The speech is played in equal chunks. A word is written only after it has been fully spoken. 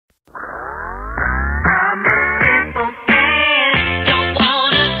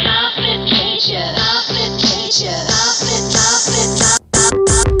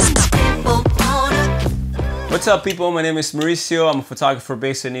What's up, people? My name is Mauricio. I'm a photographer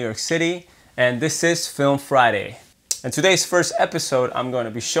based in New York City, and this is Film Friday. In today's first episode, I'm going to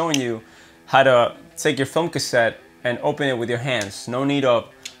be showing you how to take your film cassette and open it with your hands. No need of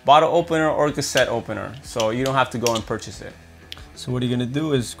bottle opener or cassette opener, so you don't have to go and purchase it. So what you're going to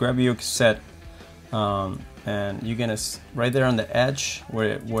do is grab your cassette, and you're going to, right there on the edge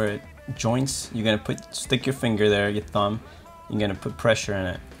where it joints, you're going to stick your finger there, your thumb, you're going to put pressure in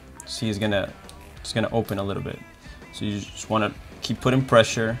it. See, it's going to open a little bit. So you just want to keep putting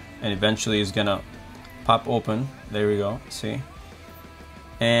pressure, and eventually it's going to pop open. There we go, see?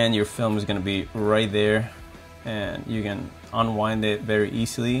 And your film is going to be right there, and you can unwind it very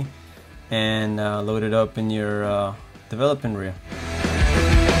easily and load it up in your development reel.